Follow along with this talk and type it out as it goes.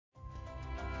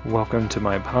Welcome to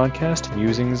my podcast,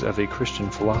 Musings of a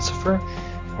Christian Philosopher,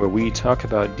 where we talk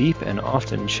about deep and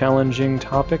often challenging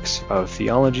topics of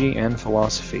theology and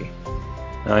philosophy.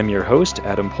 I'm your host,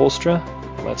 Adam Polstra.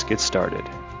 Let's get started.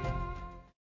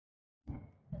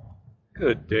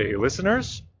 Good day,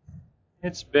 listeners.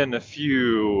 It's been a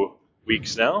few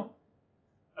weeks now.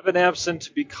 I've been absent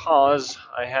because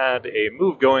I had a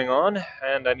move going on,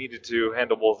 and I needed to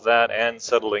handle both that and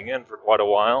settling in for quite a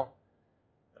while.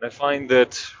 And I find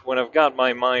that when I've got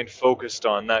my mind focused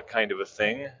on that kind of a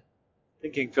thing,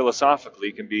 thinking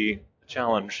philosophically can be a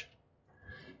challenge.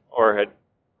 Or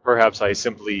perhaps I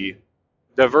simply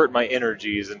divert my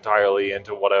energies entirely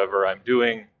into whatever I'm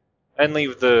doing and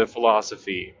leave the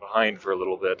philosophy behind for a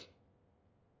little bit.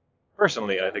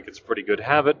 Personally, I think it's a pretty good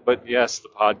habit, but yes, the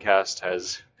podcast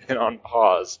has been on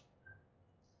pause.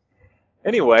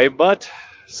 Anyway, but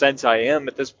since I am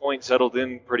at this point settled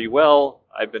in pretty well,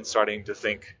 I've been starting to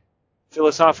think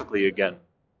philosophically again.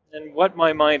 And what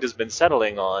my mind has been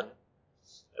settling on,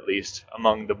 at least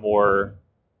among the more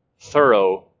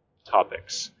thorough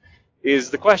topics,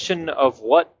 is the question of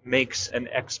what makes an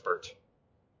expert.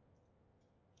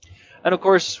 And of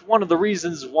course, one of the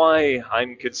reasons why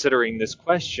I'm considering this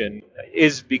question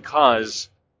is because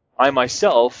I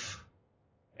myself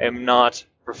am not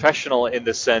professional in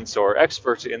the sense, or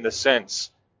expert in the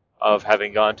sense, of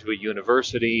having gone to a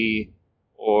university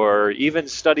or even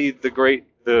studied the great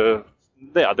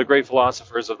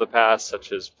philosophers of the past,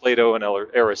 such as Plato and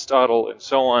Aristotle and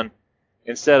so on.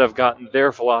 Instead, I've gotten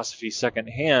their philosophy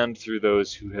secondhand through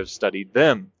those who have studied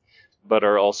them, but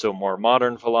are also more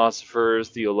modern philosophers,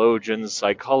 theologians,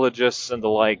 psychologists, and the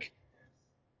like,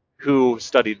 who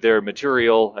studied their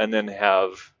material and then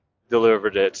have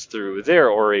delivered it through their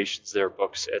orations, their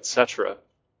books, etc.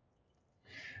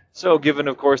 So, given,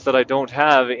 of course, that I don't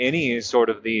have any sort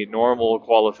of the normal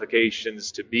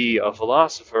qualifications to be a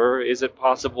philosopher, is it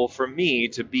possible for me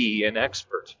to be an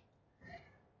expert?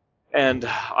 And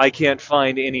I can't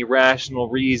find any rational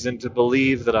reason to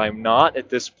believe that I'm not at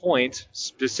this point,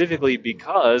 specifically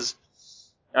because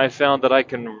I found that I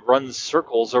can run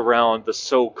circles around the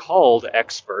so-called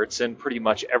experts in pretty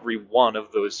much every one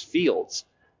of those fields.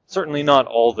 Certainly not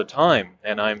all the time,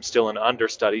 and I'm still an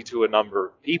understudy to a number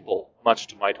of people, much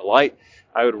to my delight.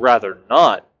 I would rather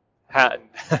not have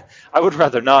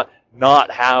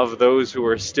those who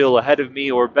are still ahead of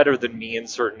me or better than me in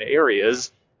certain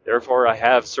areas. Therefore, I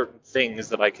have certain things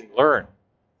that I can learn.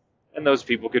 And those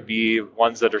people could be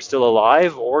ones that are still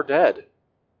alive or dead.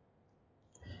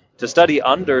 To study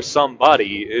under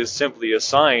somebody is simply a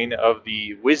sign of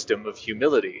the wisdom of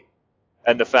humility,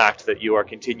 and the fact that you are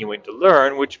continuing to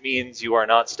learn, which means you are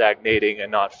not stagnating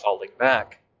and not falling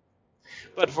back.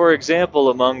 But for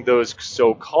example, among those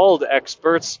so-called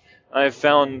experts, I've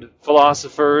found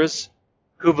philosophers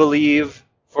who believe,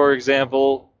 for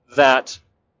example, that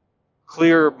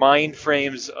clear mind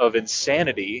frames of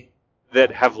insanity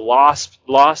that have lost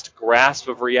grasp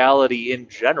of reality in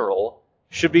general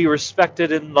should be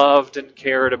respected and loved and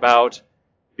cared about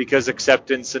because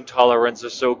acceptance and tolerance are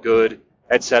so good,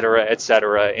 etc.,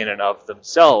 etc., in and of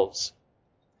themselves.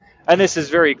 And this is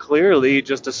very clearly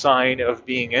just a sign of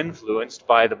being influenced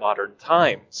by the modern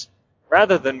times,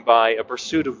 rather than by a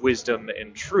pursuit of wisdom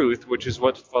and truth, which is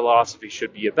what philosophy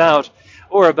should be about,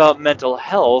 or about mental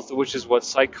health, which is what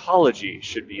psychology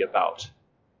should be about.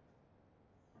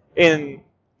 In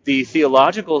the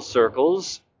theological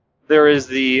circles, there is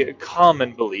the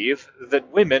common belief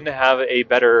that women have a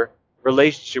better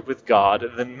relationship with God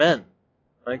than men.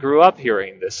 I grew up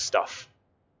hearing this stuff.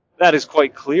 That is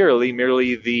quite clearly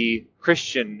merely the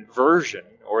Christian version,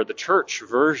 or the church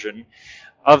version,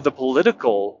 of the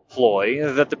political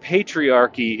ploy that the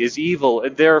patriarchy is evil,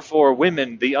 and therefore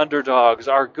women, the underdogs,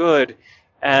 are good,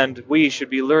 and we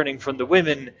should be learning from the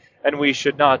women, and we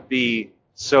should not be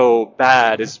so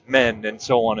bad as men, and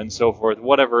so on and so forth,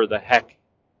 whatever the heck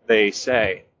they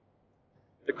say.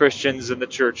 The Christians and the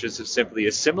churches have simply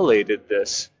assimilated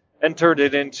this and turned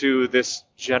it into this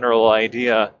general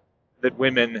idea that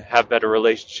women have better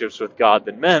relationships with God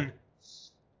than men.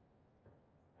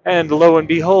 And lo and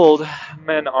behold,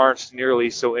 men aren't nearly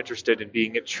so interested in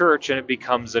being at church, and it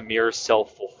becomes a mere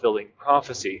self-fulfilling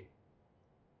prophecy.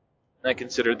 I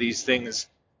consider these things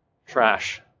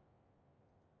trash.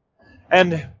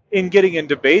 And in getting in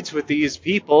debates with these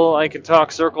people, I can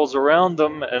talk circles around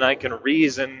them, and I can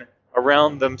reason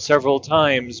around them several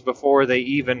times before they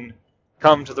even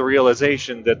come to the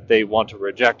realization that they want to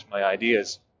reject my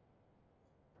ideas.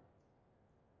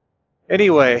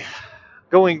 Anyway,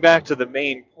 going back to the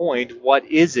main point, what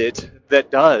is it that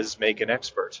does make an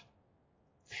expert?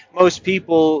 Most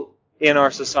people in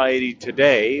our society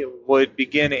today would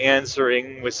begin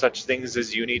answering with such things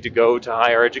as you need to go to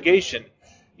higher education.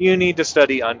 You need to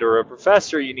study under a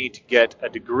professor. You need to get a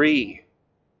degree.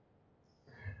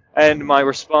 And my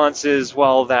response is,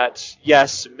 well, that,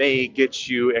 yes, may get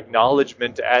you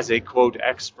acknowledgement as a, quote,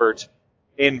 expert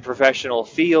in professional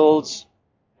fields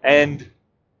and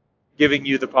giving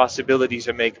you the possibility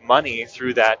to make money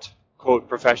through that, quote,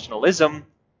 professionalism.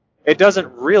 It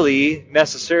doesn't really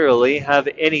necessarily have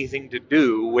anything to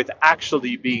do with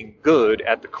actually being good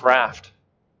at the craft.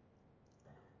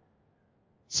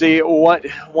 See, what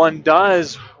one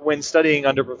does when studying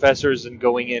under professors and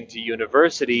going into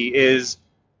university is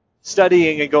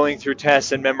studying and going through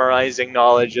tests and memorizing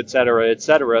knowledge, etc.,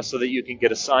 so that you can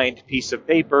get a signed piece of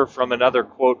paper from another,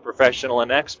 quote, professional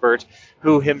and expert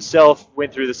who himself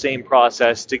went through the same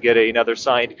process to get another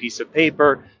signed piece of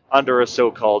paper under a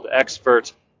so-called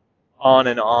expert, on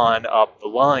and on up the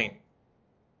line.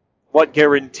 What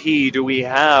guarantee do we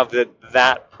have that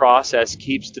that process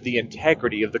keeps to the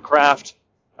integrity of the craft,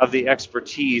 of the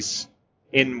expertise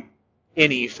in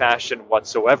any fashion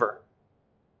whatsoever?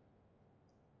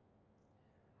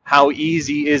 How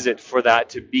easy is it for that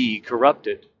to be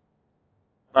corrupted?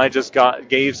 I just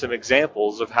gave some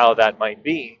examples of how that might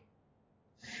be.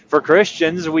 For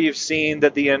Christians, we've seen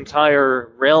that the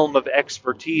entire realm of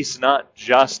expertise, not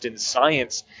just in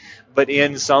science, but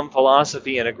in some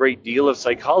philosophy and a great deal of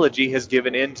psychology, has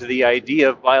given in to the idea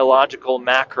of biological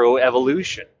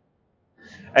macroevolution.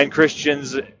 And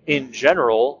Christians in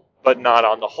general, but not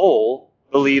on the whole,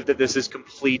 believe that this is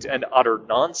complete and utter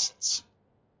nonsense.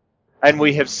 And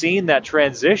we have seen that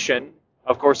transition.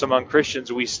 Of course, among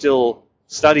Christians, we still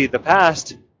study the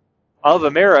past of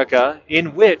America,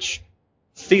 in which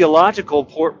theological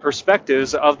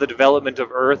perspectives of the development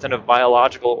of Earth and of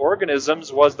biological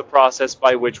organisms was the process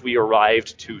by which we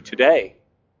arrived to today.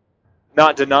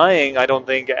 Not denying, I don't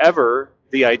think, ever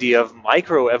the idea of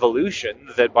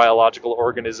microevolution, that biological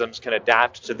organisms can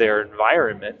adapt to their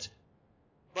environment,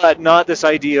 but not this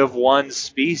idea of one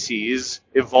species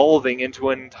evolving into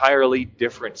an entirely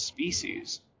different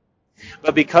species.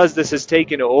 But because this has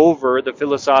taken over the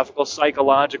philosophical,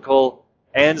 psychological,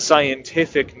 and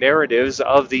scientific narratives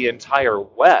of the entire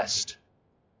West,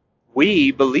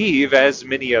 we believe, as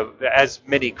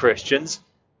many Christians,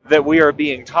 that we are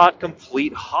being taught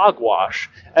complete hogwash,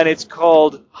 and it's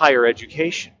called higher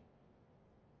education.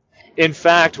 In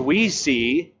fact, we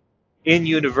see in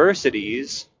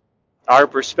universities, our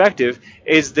perspective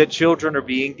is that children are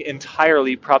being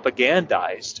entirely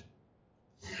propagandized,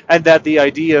 and that the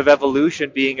idea of evolution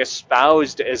being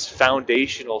espoused as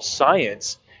foundational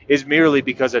science is merely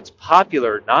because it's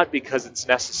popular, not because it's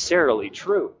necessarily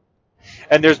true.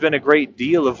 And there's been a great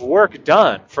deal of work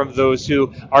done from those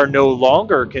who are no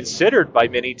longer considered by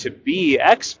many to be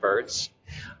experts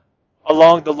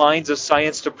along the lines of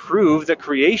science to prove that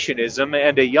creationism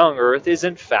and a young Earth is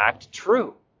in fact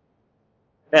true.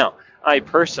 Now, I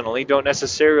personally don't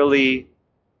necessarily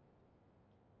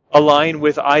align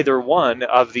with either one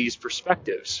of these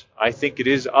perspectives. I think it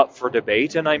is up for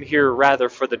debate, and I'm here rather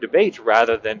for the debate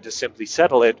rather than to simply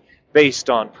settle it based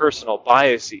on personal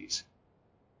biases.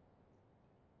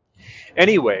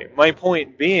 Anyway, my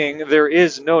point being, there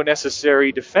is no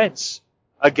necessary defense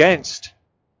against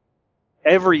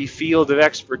every field of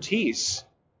expertise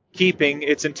keeping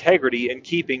its integrity and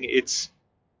keeping its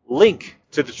link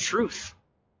to the truth,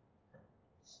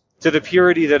 to the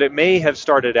purity that it may have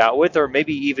started out with, or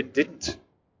maybe even didn't.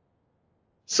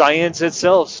 Science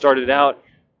itself started out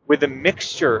with a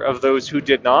mixture of those who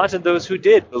did not and those who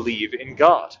did believe in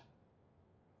God.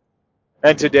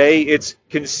 And today it's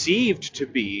conceived to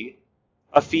be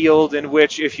a field in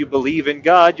which, if you believe in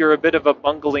God, you're a bit of a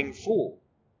bungling fool.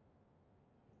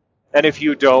 And if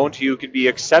you don't, you can be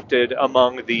accepted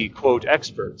among the, quote,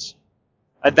 experts.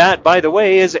 And that, by the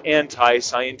way, is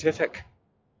anti-scientific.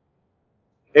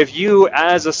 If you,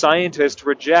 as a scientist,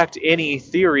 reject any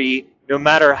theory, no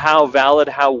matter how valid,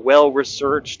 how well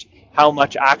researched, how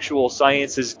much actual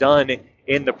science is done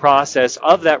in the process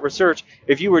of that research,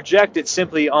 if you reject it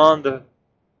simply on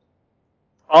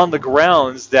the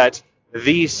grounds that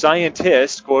the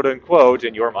scientist, quote unquote,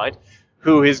 in your mind,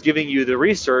 who is giving you the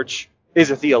research,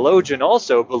 is a theologian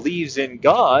also, believes in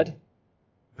God,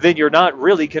 then you're not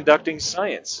really conducting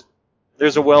science.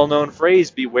 There's a well-known phrase,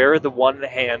 beware the one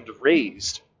hand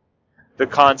raised. The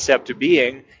concept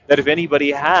being that if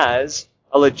anybody has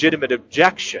a legitimate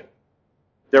objection,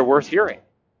 they're worth hearing.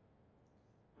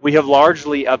 We have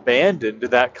largely abandoned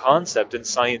that concept in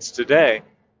science today,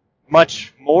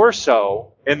 much more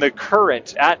so in the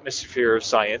current atmosphere of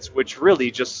science, which really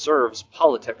just serves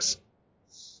politics.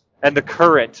 and the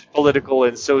current political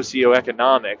and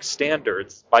socioeconomic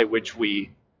standards by which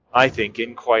we, I think,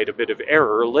 in quite a bit of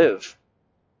error, live.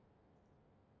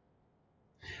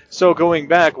 So going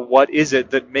back, what is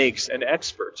it that makes an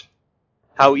expert?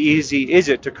 How easy is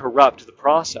it to corrupt the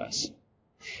process?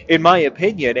 In my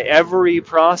opinion, every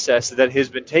process that has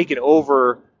been taken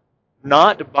over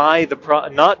not by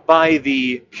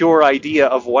the pure idea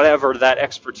of whatever that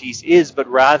expertise is, but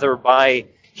rather by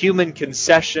human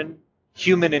concession,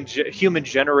 human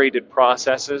generated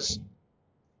processes,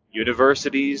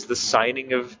 universities, the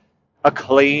signing of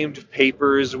acclaimed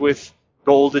papers with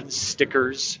golden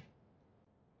stickers,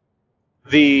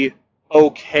 the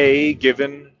okay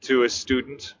given to a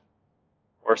student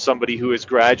or somebody who is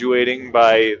graduating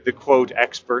by the quote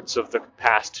experts of the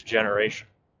past generation.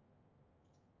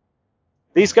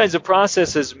 These kinds of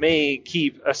processes may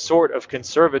keep a sort of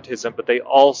conservatism, but they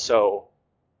also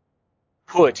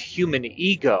put human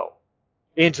ego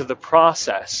into the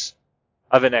process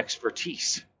of an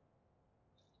expertise.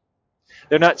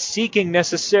 They're not seeking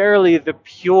necessarily the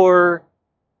pure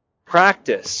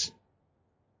practice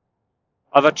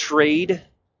of a trade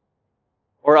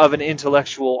or of an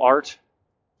intellectual art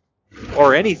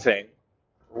or anything.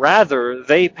 Rather,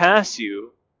 they pass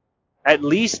you, at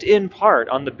least in part,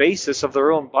 on the basis of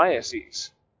their own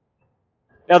biases.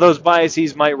 Now, those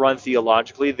biases might run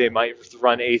theologically, they might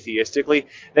run atheistically,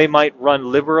 they might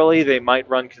run liberally, they might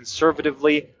run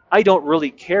conservatively. I don't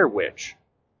really care which.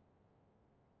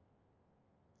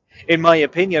 In my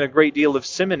opinion, a great deal of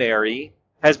seminary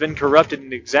has been corrupted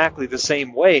in exactly the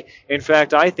same way. In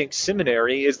fact, I think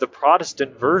seminary is the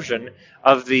Protestant version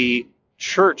of the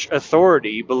church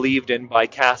authority believed in by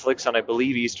Catholics and I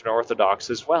believe Eastern Orthodox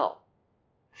as well.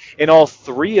 In all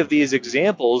three of these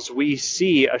examples, we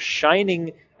see a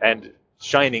shining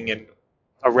in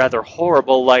a rather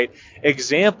horrible light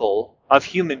example of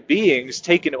human beings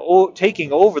taking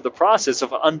over the process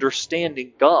of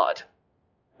understanding God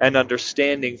and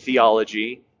understanding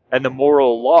theology and the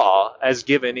moral law as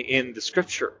given in the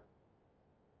Scripture.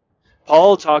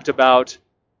 Paul talked about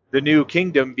the new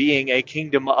kingdom being a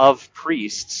kingdom of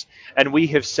priests, and we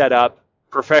have set up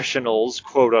professionals,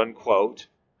 quote unquote,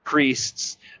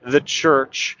 priests, the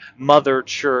church, mother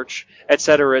church,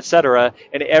 etc.,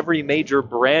 in every major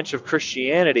branch of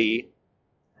Christianity,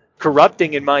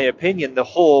 corrupting, in my opinion, the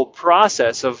whole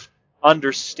process of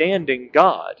understanding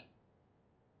God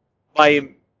by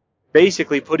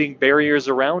basically putting barriers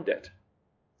around it,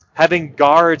 having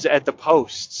guards at the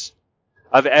posts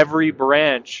of every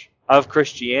branch of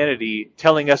Christianity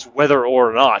telling us whether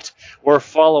or not we're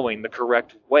following the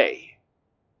correct way.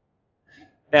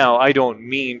 Now, I don't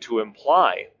mean to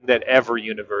imply that every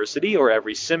university or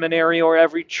every seminary or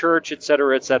every church,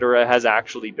 etc., has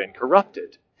actually been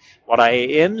corrupted. What I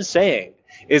am saying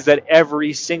is that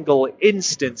every single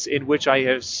instance in which I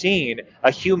have seen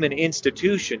a human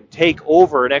institution take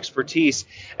over an expertise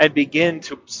and begin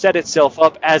to set itself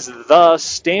up as the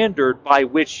standard by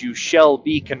which you shall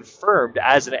be confirmed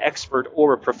as an expert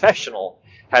or a professional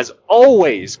has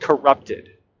always corrupted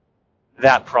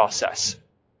that process.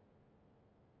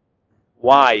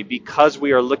 Why? Because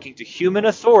we are looking to human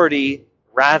authority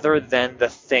rather than the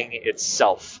thing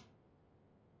itself.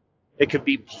 It could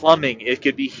be plumbing, it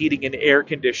could be heating and air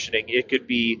conditioning, it could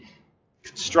be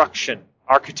construction,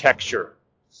 architecture,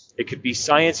 it could be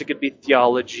science, it could be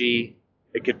theology,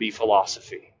 it could be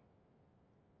philosophy.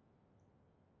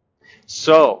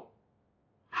 So,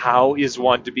 how is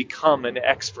one to become an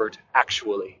expert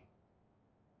actually?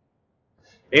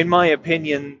 In my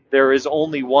opinion, there is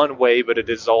only one way, but it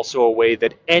is also a way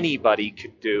that anybody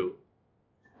could do.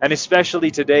 And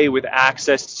especially today with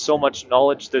access to so much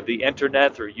knowledge through the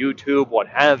internet, through YouTube, what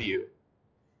have you,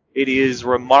 it is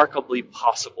remarkably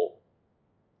possible.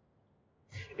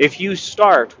 If you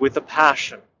start with a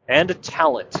passion and a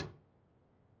talent,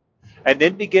 and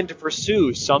then begin to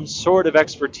pursue some sort of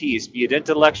expertise, be it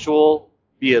intellectual,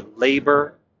 be it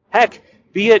labor, heck,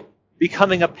 be it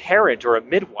becoming a parent or a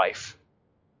midwife,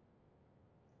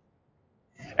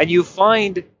 and you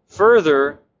find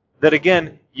further that,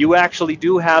 again, you actually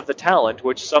do have the talent,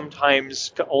 which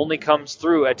sometimes only comes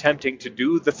through attempting to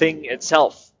do the thing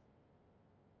itself.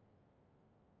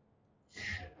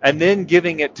 And then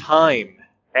giving it time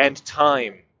and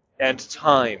time and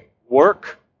time.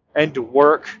 Work and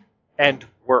work and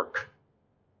work.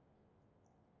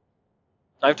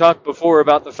 I've talked before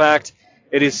about the fact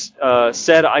it is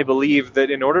said, I believe,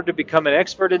 that in order to become an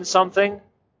expert in something,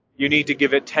 you need to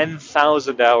give it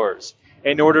 10,000 hours.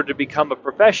 In order to become a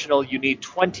professional, you need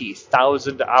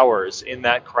 20,000 hours in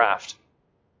that craft.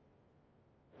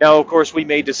 Now, of course, we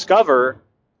may discover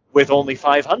with only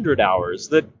 500 hours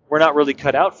that we're not really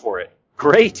cut out for it.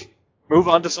 Great. Move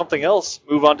on to something else.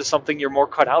 Move on to something you're more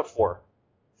cut out for.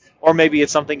 Or maybe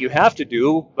it's something you have to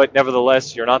do, but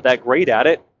nevertheless you're not that great at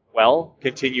it. Well,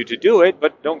 continue to do it,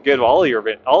 but don't give all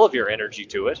of your energy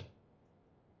to it.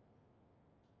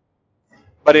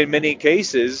 But in many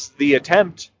cases, the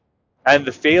attempt and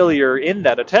the failure in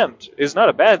that attempt is not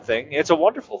a bad thing. It's a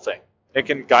wonderful thing. It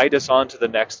can guide us on to the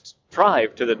next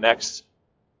tribe, to the next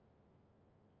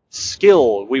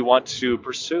skill we want to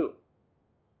pursue,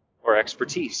 or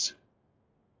expertise.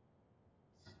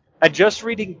 And just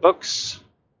reading books,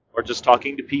 or just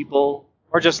talking to people,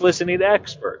 or just listening to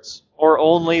experts, or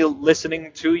only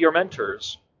listening to your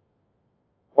mentors,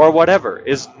 or whatever,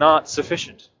 is not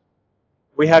sufficient.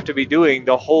 We have to be doing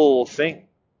the whole thing.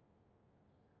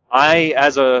 I,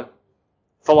 as a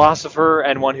philosopher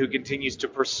and one who continues to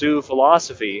pursue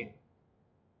philosophy,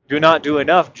 do not do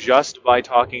enough just by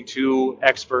talking to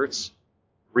experts,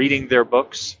 reading their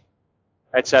books,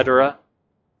 etc.,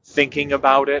 thinking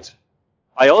about it.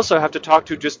 I also have to talk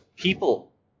to just people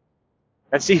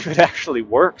and see if it actually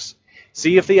works.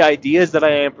 See if the ideas that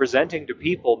I am presenting to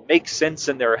people make sense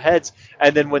in their heads,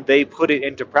 and then when they put it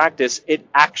into practice, it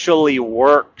actually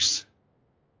works.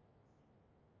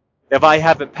 If I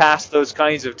haven't passed those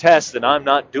kinds of tests, then I'm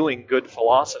not doing good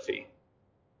philosophy.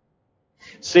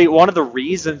 See, one of the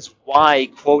reasons why,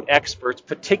 quote, experts,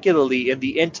 particularly in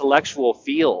the intellectual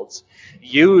fields,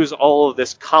 use all of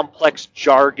this complex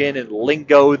jargon and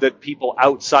lingo that people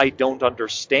outside don't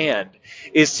understand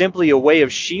is simply a way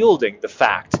of shielding the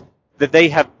fact that they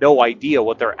have no idea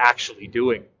what they're actually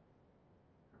doing.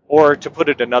 Or, to put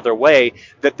it another way,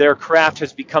 that their craft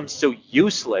has become so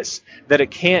useless that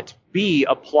it can't be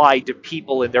applied to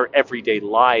people in their everyday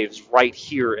lives right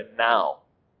here and now.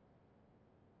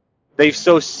 They've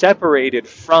so separated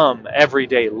from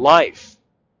everyday life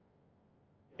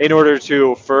in order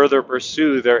to further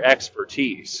pursue their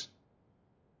expertise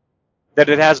that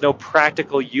it has no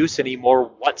practical use anymore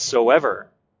whatsoever.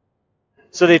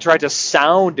 So they try to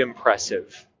sound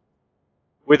impressive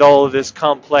with all of this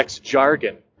complex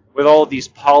jargon, with all of these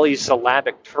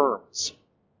polysyllabic terms,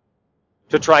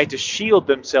 to try to shield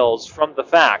themselves from the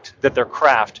fact that their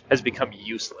craft has become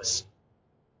useless.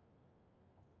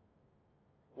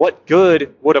 What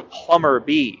good would a plumber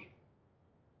be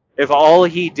if all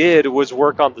he did was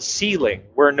work on the ceiling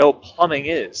where no plumbing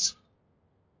is?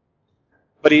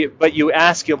 But you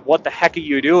ask him, what the heck are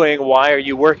you doing? Why are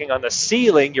you working on the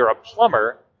ceiling? You're a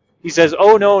plumber. He says,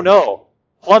 oh, no.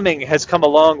 Plumbing has come a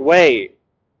long way.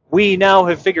 We now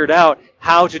have figured out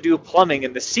how to do plumbing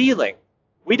in the ceiling.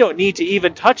 We don't need to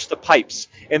even touch the pipes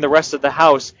in the rest of the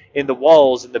house, in the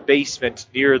walls, in the basement,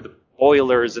 near the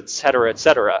boilers, etc.,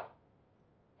 etc.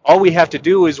 All we have to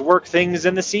do is work things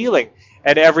in the ceiling,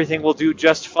 and everything will do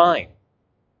just fine.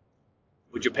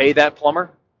 Would you pay that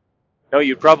plumber? No,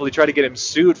 you'd probably try to get him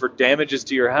sued for damages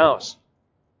to your house.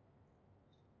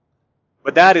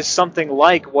 But that is something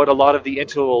like what a lot of the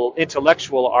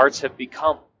intellectual arts have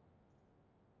become.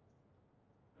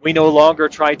 We no longer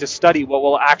try to study what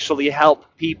will actually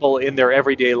help people in their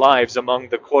everyday lives among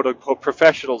the quote-unquote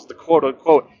professionals, the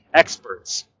quote-unquote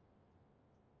experts.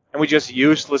 And we just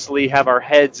uselessly have our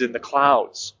heads in the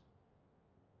clouds,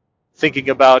 thinking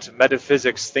about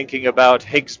metaphysics, thinking about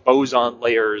Higgs boson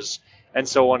layers, and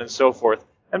so on and so forth.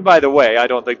 And by the way, I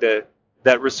don't think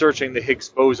that researching the Higgs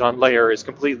boson layer is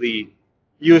completely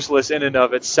useless in and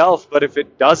of itself, but if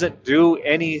it doesn't do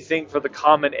anything for the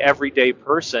common everyday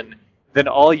person, then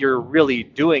all you're really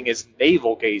doing is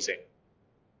navel-gazing.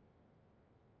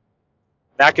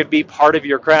 That could be part of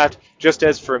your craft, just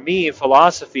as for me, in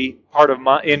philosophy, part of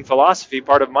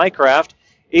my craft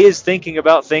is thinking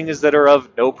about things that are of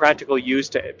no practical use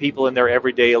to people in their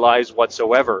everyday lives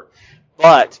whatsoever.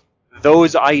 But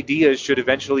those ideas should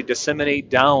eventually disseminate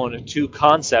down to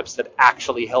concepts that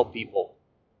actually help people.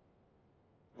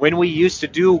 When we used to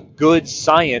do good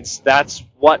science, that's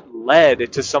what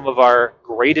led to some of our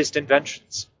greatest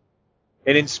inventions.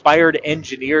 It inspired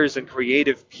engineers and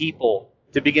creative people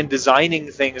to begin designing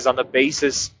things on the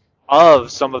basis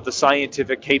of some of the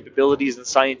scientific capabilities and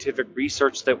scientific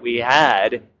research that we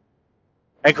had,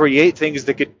 and create things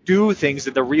that could do things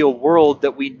in the real world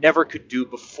that we never could do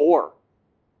before.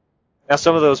 Now,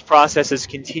 some of those processes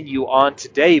continue on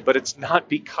today, but it's not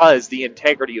because the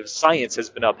integrity of science has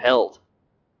been upheld.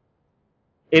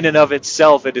 In and of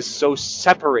itself, it is so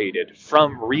separated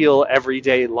from real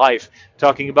everyday life,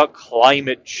 talking about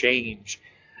climate change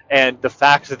and the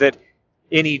fact that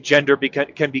any gender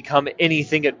can become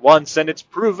anything at once, and it's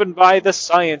proven by the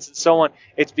science and so on.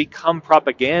 It's become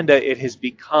propaganda. It has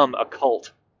become a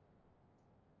cult.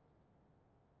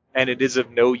 And it is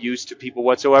of no use to people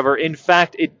whatsoever. In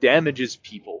fact, it damages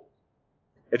people.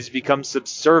 It has become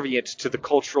subservient to the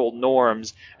cultural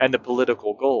norms and the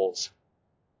political goals.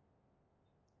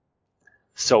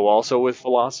 So also with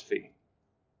philosophy.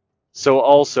 So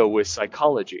also with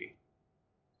psychology.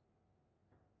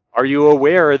 Are you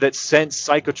aware that since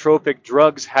psychotropic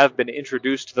drugs have been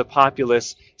introduced to the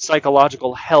populace,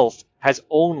 psychological health has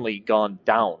only gone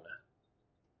down?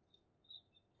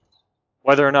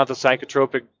 Whether or not the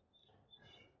psychotropic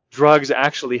drugs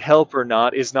actually help or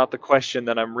not is not the question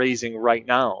that I'm raising right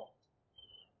now.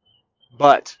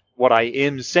 But what I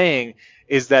am saying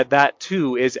is that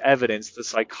too is evidence that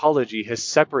psychology has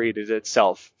separated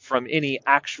itself from any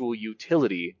actual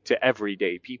utility to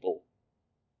everyday people.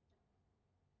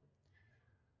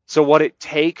 So what it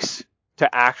takes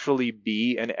to actually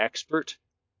be an expert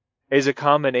is a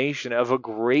combination of a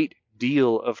great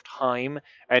deal of time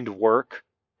and work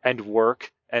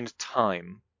and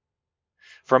time.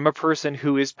 From a person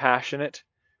who is passionate,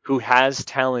 who has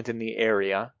talent in the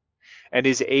area, and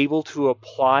is able to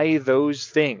apply those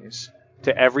things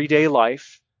to everyday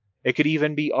life. It could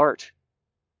even be art.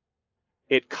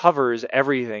 It covers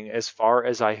everything as far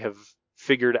as I have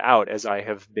figured out as I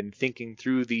have been thinking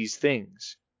through these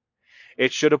things.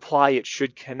 It should apply, it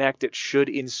should connect, it should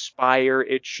inspire,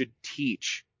 it should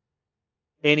teach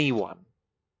anyone,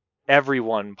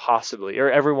 everyone possibly, or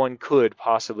everyone could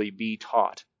possibly be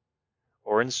taught,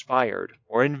 or inspired,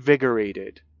 or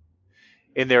invigorated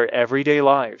in their everyday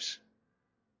lives.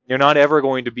 You're not ever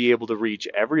going to be able to reach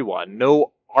everyone.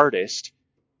 No artist,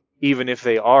 even if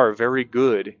they are very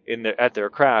good at their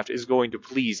craft, is going to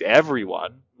please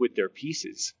everyone with their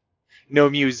pieces. No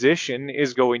musician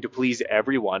is going to please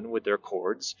everyone with their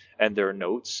chords and their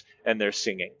notes and their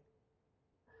singing.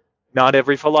 Not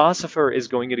every philosopher is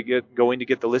going to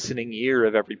get the listening ear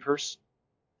of every person.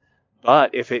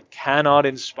 But if it cannot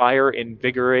inspire,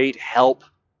 invigorate, help,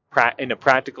 in a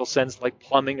practical sense, like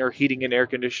plumbing or heating and air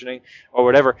conditioning or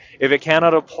whatever, if it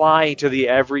cannot apply to the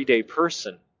everyday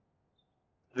person,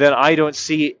 then I don't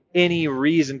see any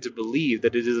reason to believe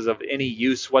that it is of any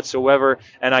use whatsoever,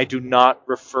 and I do not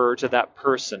refer to that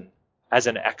person as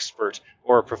an expert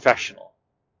or a professional.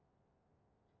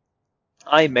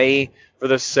 I may, for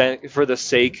the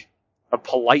sake of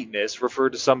politeness, refer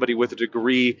to somebody with a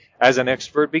degree as an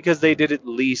expert because they did at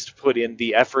least put in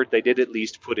the effort, they did at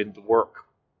least put in the work.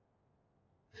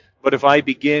 But if I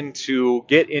begin to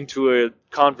get into a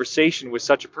conversation with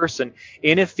such a person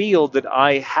in a field that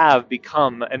I have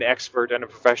become an expert and a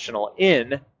professional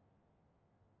in,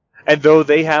 and though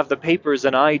they have the papers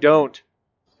and I don't,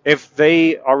 if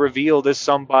they are revealed as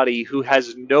somebody who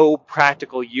has no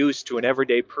practical use to an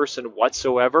everyday person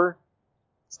whatsoever,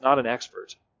 it's not an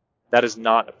expert. That is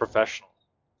not a professional.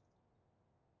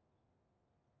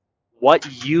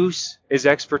 What use is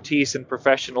expertise and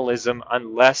professionalism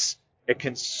unless it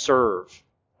can serve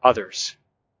others?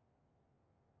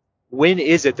 When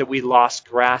is it that we lost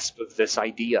grasp of this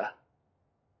idea?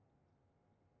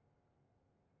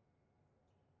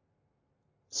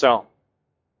 So,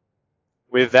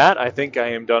 with that, I think I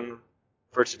am done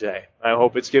for today. I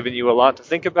hope it's given you a lot to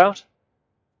think about,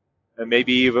 and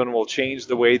maybe even will change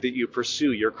the way that you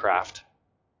pursue your craft.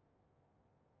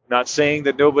 Not saying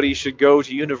that nobody should go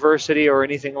to university or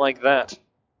anything like that.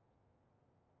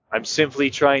 I'm simply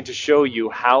trying to show you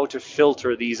how to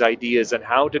filter these ideas and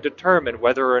how to determine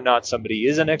whether or not somebody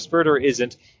is an expert or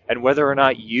isn't, and whether or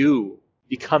not you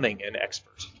becoming an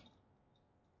expert.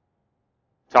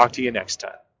 Talk to you next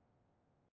time.